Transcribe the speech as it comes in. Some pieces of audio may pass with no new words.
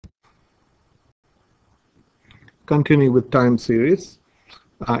continue with time series.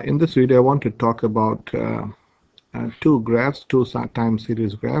 In this video, I want to talk about two graphs, two time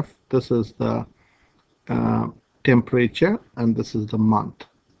series graph. This is the temperature and this is the month.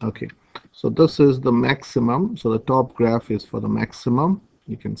 Okay, so this is the maximum. So the top graph is for the maximum.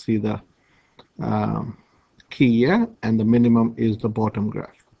 You can see the key here, and the minimum is the bottom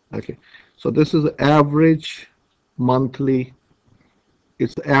graph. Okay, so this is the average monthly.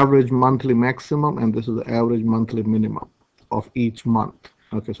 It's the average monthly maximum, and this is the average monthly minimum of each month.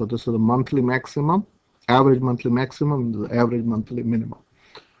 Okay, so this is the monthly maximum, average monthly maximum, and the average monthly minimum.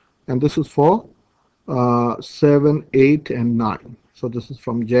 And this is for 7, 8, and 9. So this is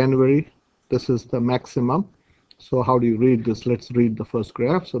from January. This is the maximum. So how do you read this? Let's read the first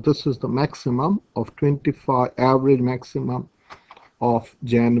graph. So this is the maximum of 25, average maximum of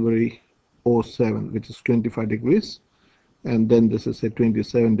January 07, which is 25 degrees. And then this is a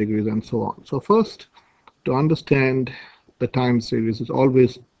 27 degrees and so on. So first, to understand the time series, it's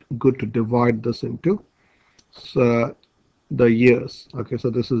always good to divide this into the years. Okay, so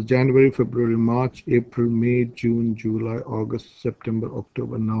this is January, February, March, April, May, June, July, August, September,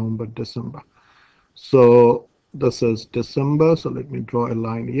 October, November, December. So this is December, so let me draw a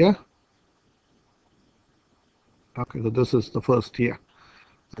line here. Okay, so this is the first year.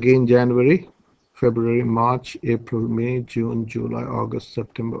 Again, January, February, March, April, May, June, July, August,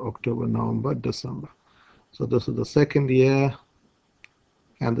 September, October, November, December. So this is the second year,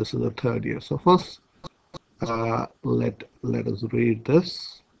 and this is the third year. So first, let us read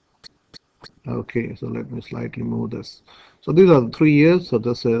this. Okay, so let me slightly move this. So these are the 3 years. So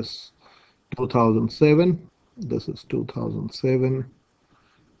this is 2007, this is 2007,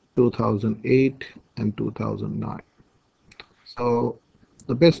 2008, and 2009. So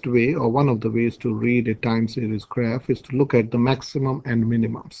the best way, or one of the ways to read a time series graph, is to look at the maximum and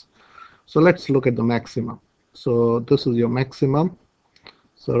minimums. So let's look at the maximum. So this is your maximum.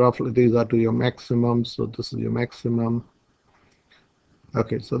 So roughly these are to your maximum. So this is your maximum.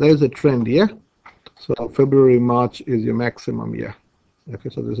 Okay, so there's a trend here. So February, March is your maximum here. Okay,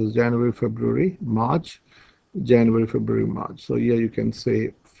 so this is January, February, March, January, February, March. So here you can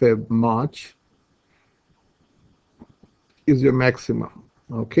say Feb, March is your maximum.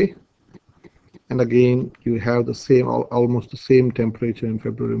 Okay, and again you have the same, almost the same temperature in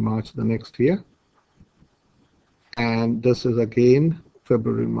February, March the next year, and this is again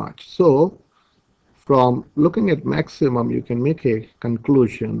February, March. So from looking at maximum, you can make a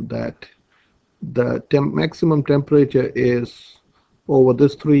conclusion that the maximum temperature is over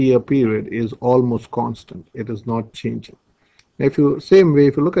this 3-year period is almost constant. It is not changing. If you same way,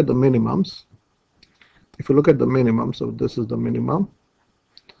 if you look at the minimums, so this is the minimum,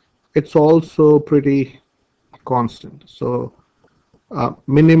 it's also pretty constant. So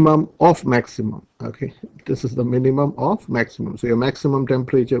minimum of maximum. Okay, this is the minimum of maximum. So your maximum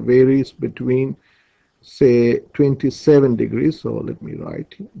temperature varies between, say, 27 degrees. So let me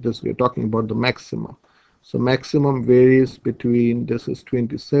write this. We're talking about the maximum. So maximum varies between, this is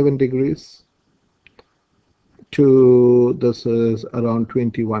 27 degrees to this is around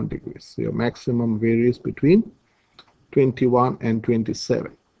 21 degrees. So your maximum varies between 21 and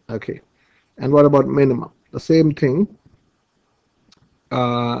 27. Okay, and what about minimum? The same thing.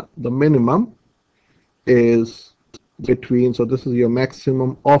 The minimum is between, so this is your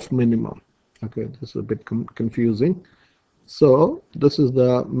maximum of minimum. Okay, this is a bit confusing. So this is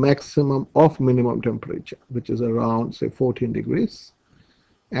the maximum of minimum temperature, which is around, say, 14 degrees,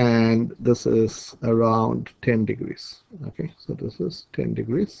 and this is around 10 degrees. Okay, so this is 10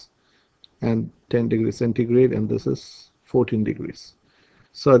 degrees and 10 degrees centigrade, and this is 14 degrees.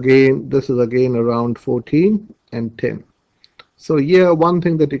 So again, this is again around 14 and 10. So here, one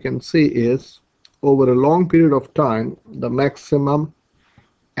thing that you can see is over a long period of time, the maximum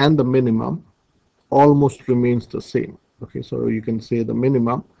and the minimum almost remains the same. Okay, so you can say the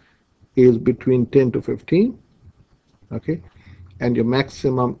minimum is between 10 to 15. Okay, and your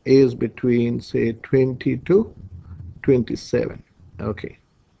maximum is between, say, 20 to 27. Okay,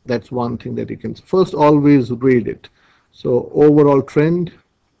 that's one thing that you can first always read it. So overall trend,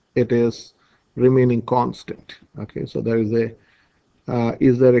 it is remaining constant. Okay, so there is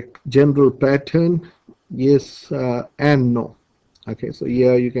there a general pattern? Yes and no. Okay, so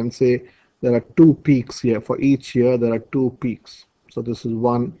here you can say there are 2 peaks here. For each year there are 2 peaks. So this is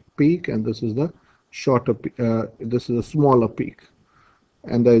one peak, and this is the shorter this is a smaller peak,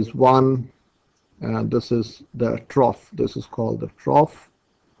 and there is one, this is the trough. This is called the trough.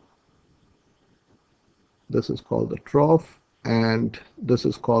 This is called the trough, and this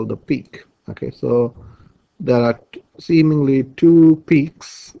is called the peak. Okay, so there are seemingly 2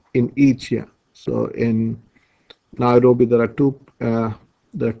 peaks in each year. So in Nairobi, there are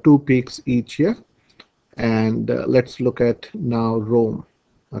two peaks each year. And let's look at now Rome.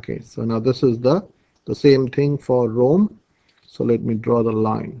 Okay, so now this is the same thing for Rome. So let me draw the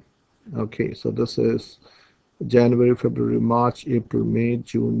line. Okay, so this is January, February, March, April, May,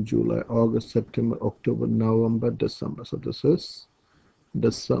 June, July, August, September, October, November, December. So this is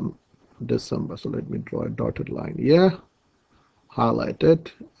December. So let me draw a dotted line here, highlight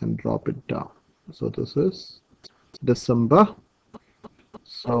it, and drop it down. So this is December.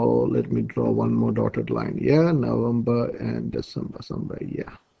 So let me draw one more dotted line here, November and December, somewhere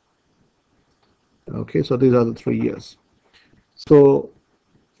here. Okay, so these are the 3 years. So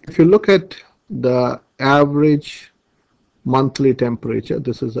if you look at the average monthly temperature,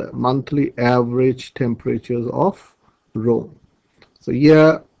 this is a monthly average temperatures of Rome. So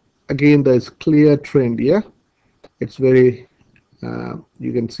here again there is clear trend here. It's very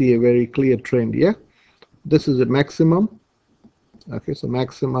you can see a very clear trend here. This is a maximum. Okay, so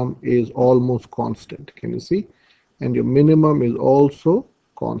maximum is almost constant, can you see? And your minimum is also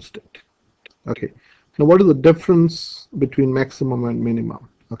constant. Okay, now what is the difference between maximum and minimum?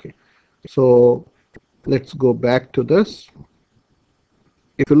 Okay, so let's go back to this.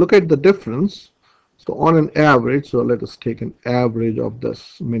 If you look at the difference, so on an average, so let us take an average of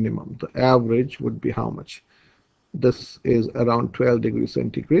this minimum. The average would be how much? This is around 12 degrees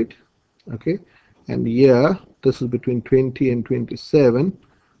centigrade. Okay, and here this is between 20 and 27,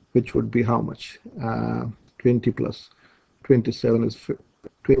 which would be how much? 20 plus 27 is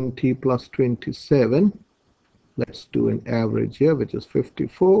 20 plus 27. Let's do an average here, which is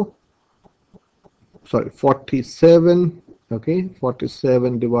 54. Sorry, 47. Okay,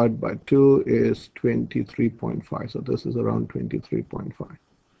 47 divided by 2 is 23.5. So this is around 23.5,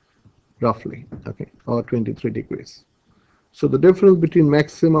 roughly. Okay, or 23 degrees. So the difference between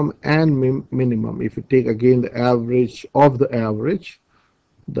maximum and minimum, if you take again the average of the average,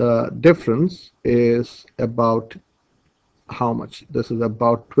 the difference is about how much? This is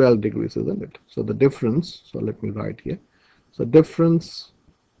about 12 degrees, isn't it? So the difference, so let me write here. So difference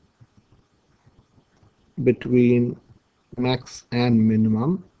between max and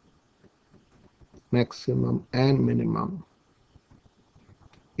minimum, maximum and minimum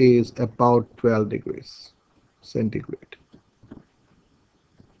is about 12 degrees centigrade.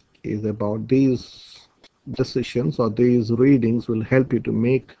 Is about these decisions or these readings will help you to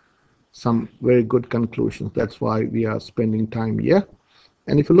make some very good conclusions. That's why we are spending time here.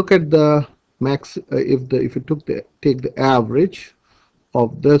 And if you look at the max, if you take the average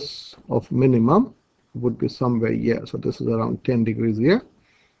of this of minimum, would be somewhere here. So this is around 10 degrees here,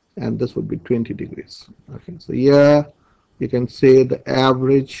 and this would be 20 degrees. Okay, so here you can say the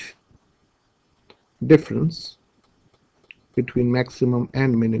average difference between maximum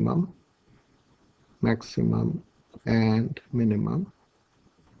and minimum,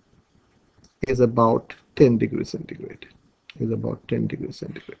 is about 10 degrees centigrade. Is about 10 degrees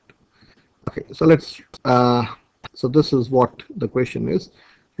centigrade. Okay, so let's. So this is what the question is.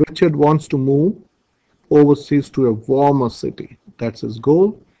 Richard wants to move overseas to a warmer city. That's his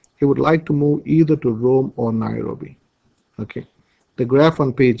goal. He would like to move either to Rome or Nairobi. Okay, the graph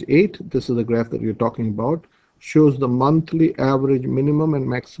on page 8. This is the graph that we're talking about. Shows the monthly average minimum and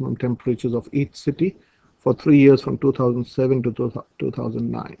maximum temperatures of each city for 3 years from 2007 to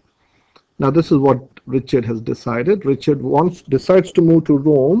 2009. Now this is what Richard has decided. Richard decides to move to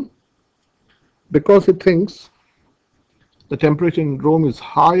Rome because he thinks the temperature in Rome is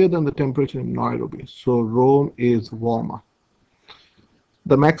higher than the temperature in Nairobi. So Rome is warmer.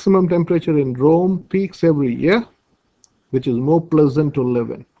 The maximum temperature in Rome peaks every year, which is more pleasant to live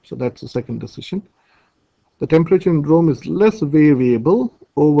in. So that's the second decision. The temperature in Rome is less variable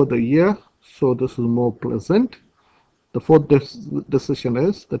over the year, so this is more pleasant. The fourth decision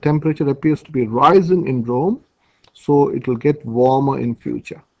is the temperature appears to be rising in Rome, so it will get warmer in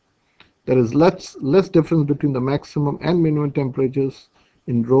future. There is less difference between the maximum and minimum temperatures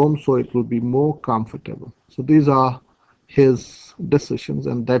in Rome, so it will be more comfortable. So these are his decisions,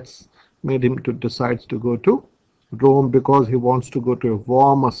 and that's made him to decide to go to Rome because he wants to go to a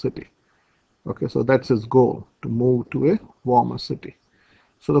warmer city. Okay, so that's his goal, to move to a warmer city.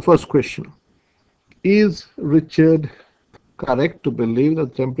 So the first question, is Richard correct to believe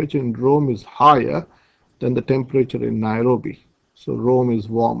that the temperature in Rome is higher than the temperature in Nairobi? So Rome is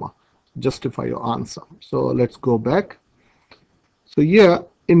warmer. Justify your answer. So let's go back. So here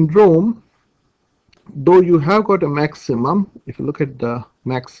in Rome, though you have got a maximum, if you look at the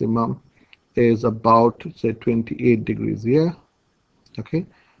maximum is about, say, 28 degrees here. Okay,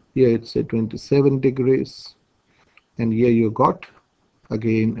 here it's say 27 degrees, and here you got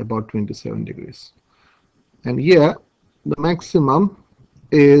again about 27 degrees. and here the maximum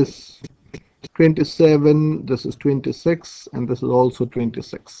is 27, this is 26, and this is also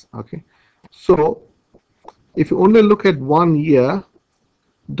 26. Okay, so if you only look at 1 year,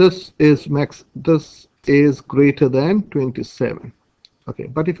 this is greater than 27. Okay,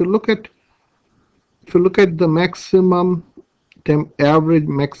 but if you look at the average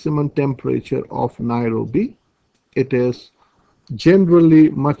maximum temperature of Nairobi, it is generally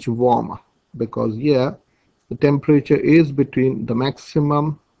much warmer, because here the temperature is between, the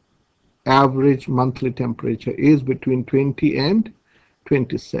maximum average monthly temperature is between 20 and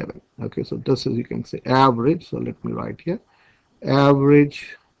 27. Okay, so this is, you can say, average. So let me write here,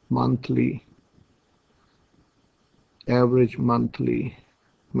 average monthly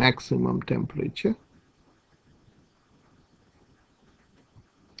maximum temperature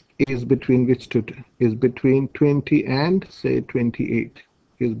is between which two, is between 20 and say 28,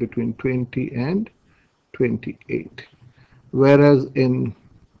 is between 20 and 28, whereas in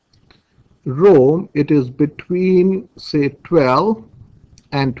Rome it is between say 12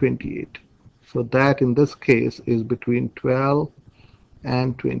 and 28. So that in this case is between 12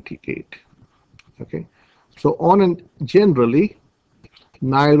 and 28. Okay, so on and generally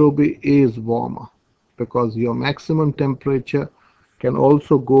Nairobi is warmer, because your maximum temperature can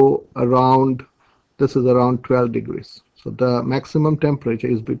also go around, this is around 12 degrees. So the maximum temperature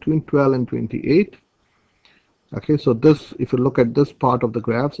is between 12 and 28. Okay, so this, if you look at this part of the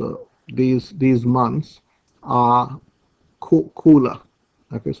graph, so these months are cooler.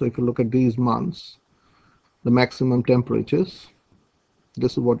 Okay, so if you look at these months, the maximum temperatures,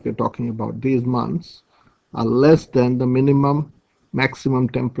 this is what we're talking about, these months are less than the maximum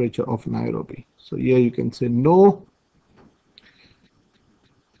temperature of Nairobi. So here you can say no,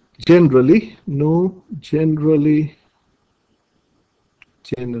 generally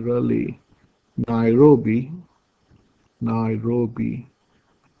Nairobi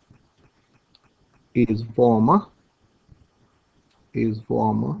is warmer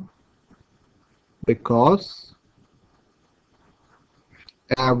because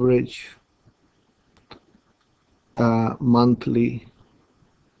average monthly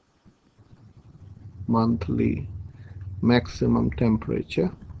maximum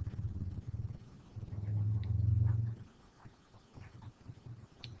temperature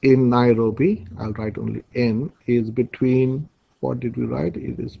in Nairobi, I'll write only N, is between, what did we write?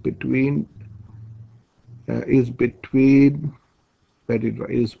 It is between where did write?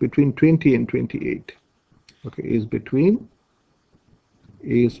 Is between 20 and 28. Okay, is between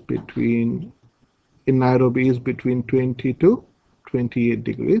in Nairobi is between 20 to 28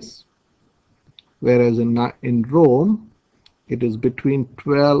 degrees, whereas in Rome it is between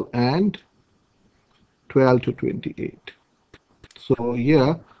 12 to 28. So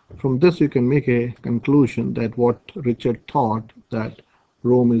here, from this you can make a conclusion that what Richard thought, that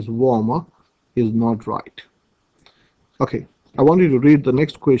Rome is warmer, is not right. Okay, I want you to read the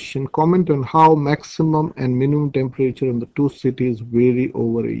next question. Comment on how maximum and minimum temperature in the two cities vary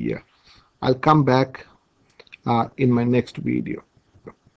over a year. I'll come back in my next video.